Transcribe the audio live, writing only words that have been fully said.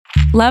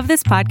Love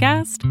this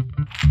podcast?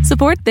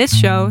 Support this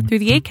show through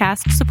the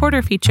Acast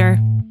supporter feature.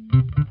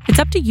 It's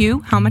up to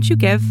you how much you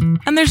give,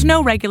 and there's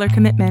no regular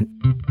commitment.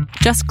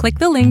 Just click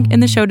the link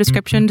in the show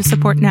description to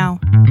support now.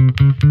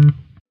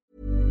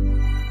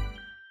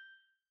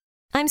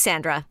 I'm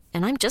Sandra,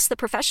 and I'm just the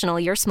professional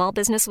your small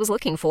business was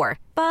looking for.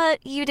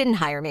 But you didn't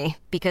hire me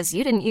because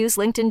you didn't use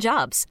LinkedIn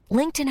Jobs.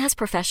 LinkedIn has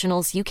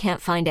professionals you can't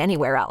find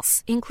anywhere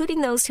else, including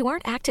those who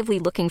aren't actively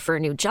looking for a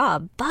new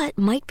job, but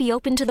might be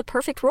open to the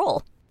perfect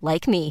role,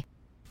 like me.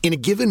 In a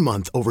given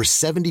month, over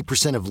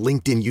 70% of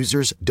LinkedIn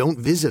users don't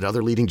visit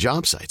other leading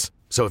job sites.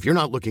 So if you're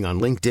not looking on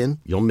LinkedIn,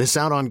 you'll miss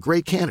out on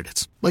great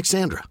candidates like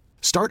Sandra.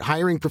 Start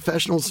hiring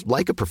professionals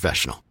like a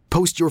professional.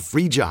 Post your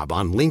free job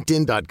on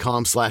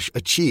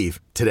linkedin.com/achieve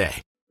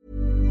today.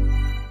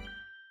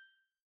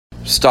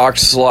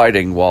 Stocks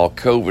sliding while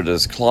COVID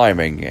is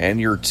climbing, and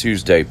your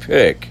Tuesday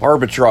pick.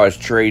 Arbitrage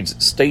Trade's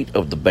State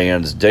of the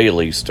Bands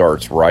Daily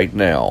starts right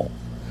now.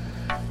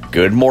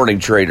 Good morning,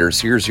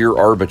 traders. Here's your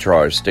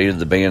Arbitrage State of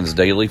the Bands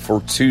Daily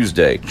for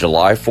Tuesday,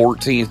 July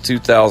 14th,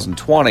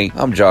 2020.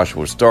 I'm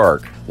Joshua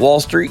Stark.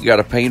 Wall Street got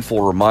a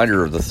painful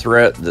reminder of the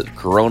threat that the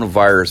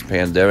coronavirus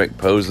pandemic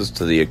poses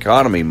to the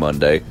economy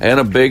Monday, and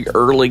a big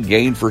early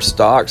gain for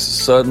stocks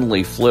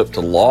suddenly flipped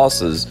to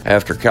losses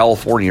after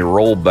California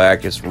rolled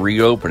back its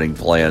reopening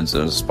plans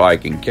and a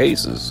spike in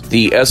cases.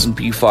 The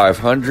S&P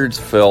 500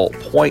 fell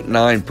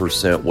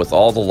 0.9% with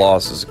all the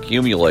losses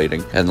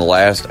accumulating in the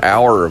last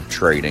hour of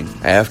trading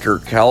after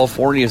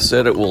California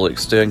said it will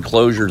extend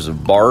closures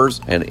of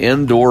bars and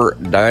indoor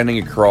dining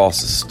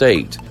across the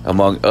state,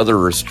 among other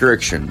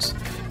restrictions.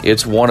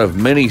 It's one of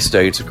many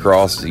states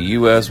across the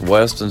U.S.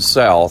 West and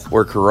South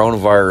where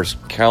coronavirus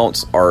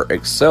counts are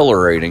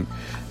accelerating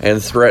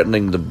and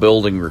threatening the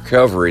building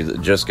recovery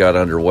that just got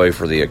underway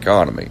for the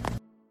economy.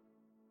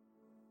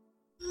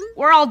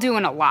 We're all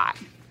doing a lot.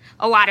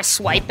 A lot of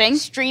swiping,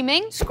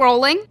 streaming,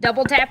 scrolling,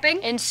 double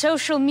tapping, and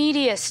social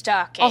media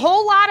stalking. A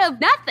whole lot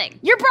of nothing.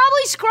 You're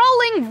probably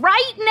scrolling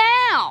right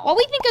now. While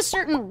we think a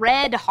certain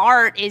red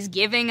heart is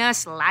giving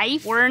us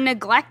life, we're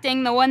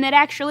neglecting the one that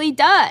actually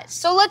does.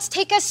 So let's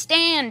take a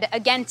stand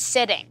against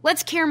sitting.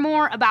 Let's care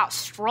more about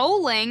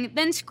strolling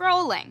than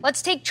scrolling.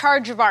 Let's take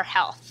charge of our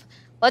health.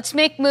 Let's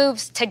make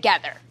moves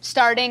together,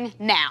 starting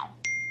now.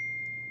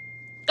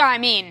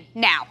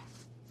 Now.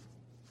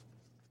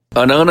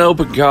 An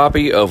unopened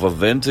copy of a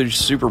vintage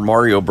Super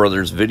Mario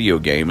Bros. Video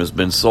game has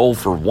been sold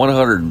for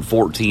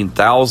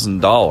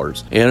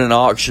 $114,000 in an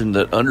auction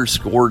that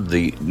underscored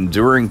the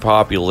enduring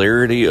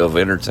popularity of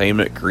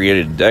entertainment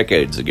created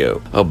decades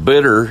ago. A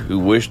bidder who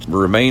wished to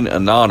remain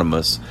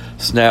anonymous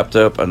snapped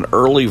up an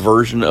early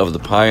version of the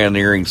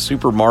pioneering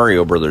Super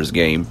Mario Bros.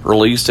 Game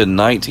released in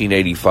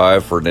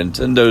 1985 for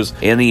Nintendo's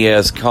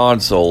NES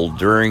console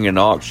during an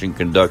auction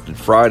conducted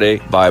Friday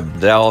by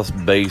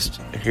Dallas-based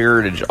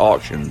Heritage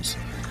Auctions.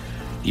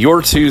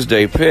 Your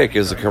Tuesday pick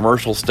is a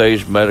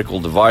commercial-stage medical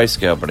device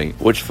company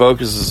which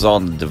focuses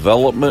on the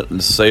development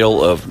and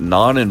sale of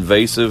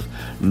non-invasive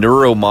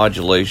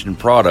neuromodulation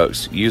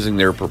products using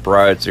their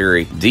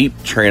proprietary deep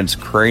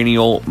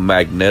transcranial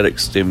magnetic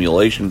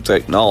stimulation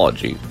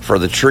technology for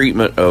the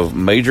treatment of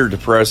major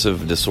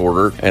depressive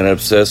disorder and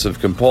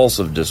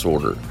obsessive-compulsive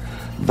disorder.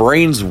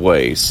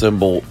 Brainsway,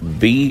 symbol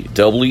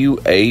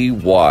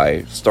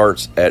BWAY,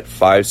 starts at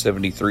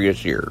 $573 a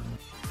share.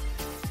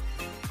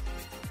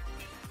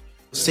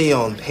 See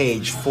on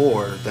page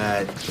 4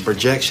 that the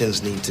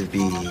projections need to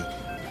be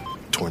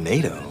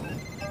tornado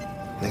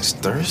next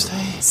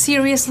Thursday.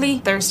 Seriously?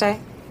 Thursday?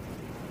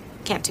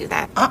 Can't do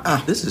that.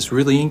 This is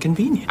really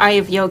inconvenient. I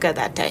have yoga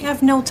that day. I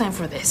have no time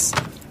for this.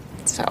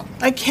 So.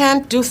 I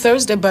can't do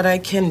Thursday, but I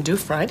can do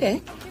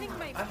Friday.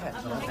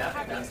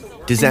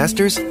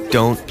 Disasters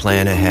don't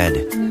plan ahead.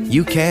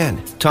 You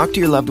can. Talk to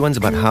your loved ones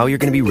about how you're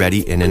going to be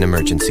ready in an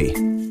emergency.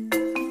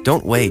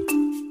 Don't wait.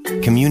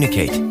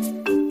 Communicate.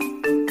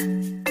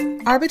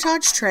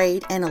 Arbitrage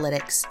Trade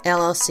Analytics,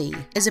 LLC,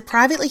 is a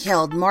privately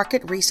held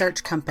market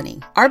research company.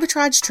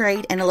 Arbitrage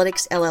Trade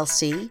Analytics,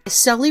 LLC, is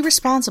solely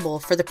responsible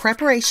for the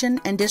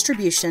preparation and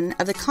distribution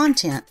of the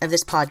content of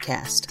this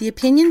podcast. The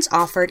opinions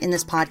offered in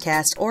this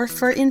podcast are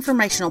for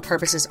informational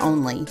purposes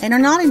only and are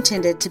not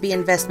intended to be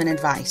investment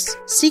advice.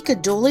 Seek a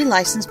duly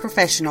licensed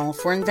professional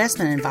for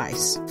investment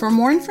advice. For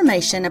more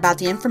information about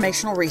the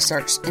informational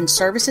research and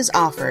services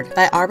offered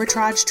by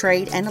Arbitrage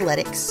Trade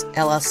Analytics,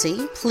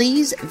 LLC,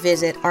 please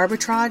visit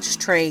arbitragetrade.com.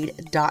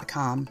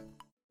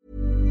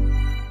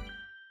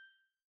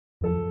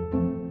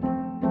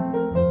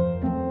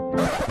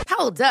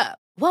 Hold up.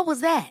 What was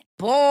that?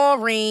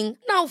 Boring.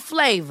 No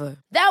flavor.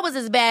 That was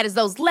as bad as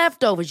those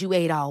leftovers you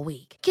ate all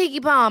week.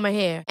 Keke Palmer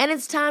here, and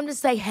it's time to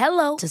say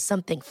hello to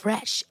something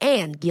fresh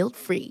and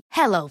guilt-free.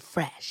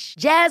 HelloFresh.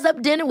 Jazz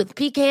up dinner with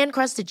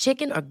pecan-crusted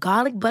chicken or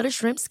garlic butter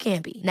shrimp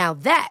scampi. Now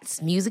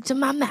that's music to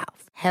my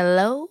mouth.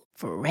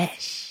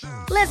 HelloFresh.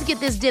 Let's get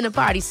this dinner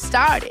party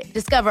started.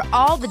 Discover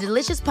all the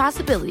delicious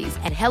possibilities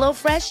at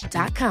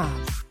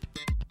HelloFresh.com.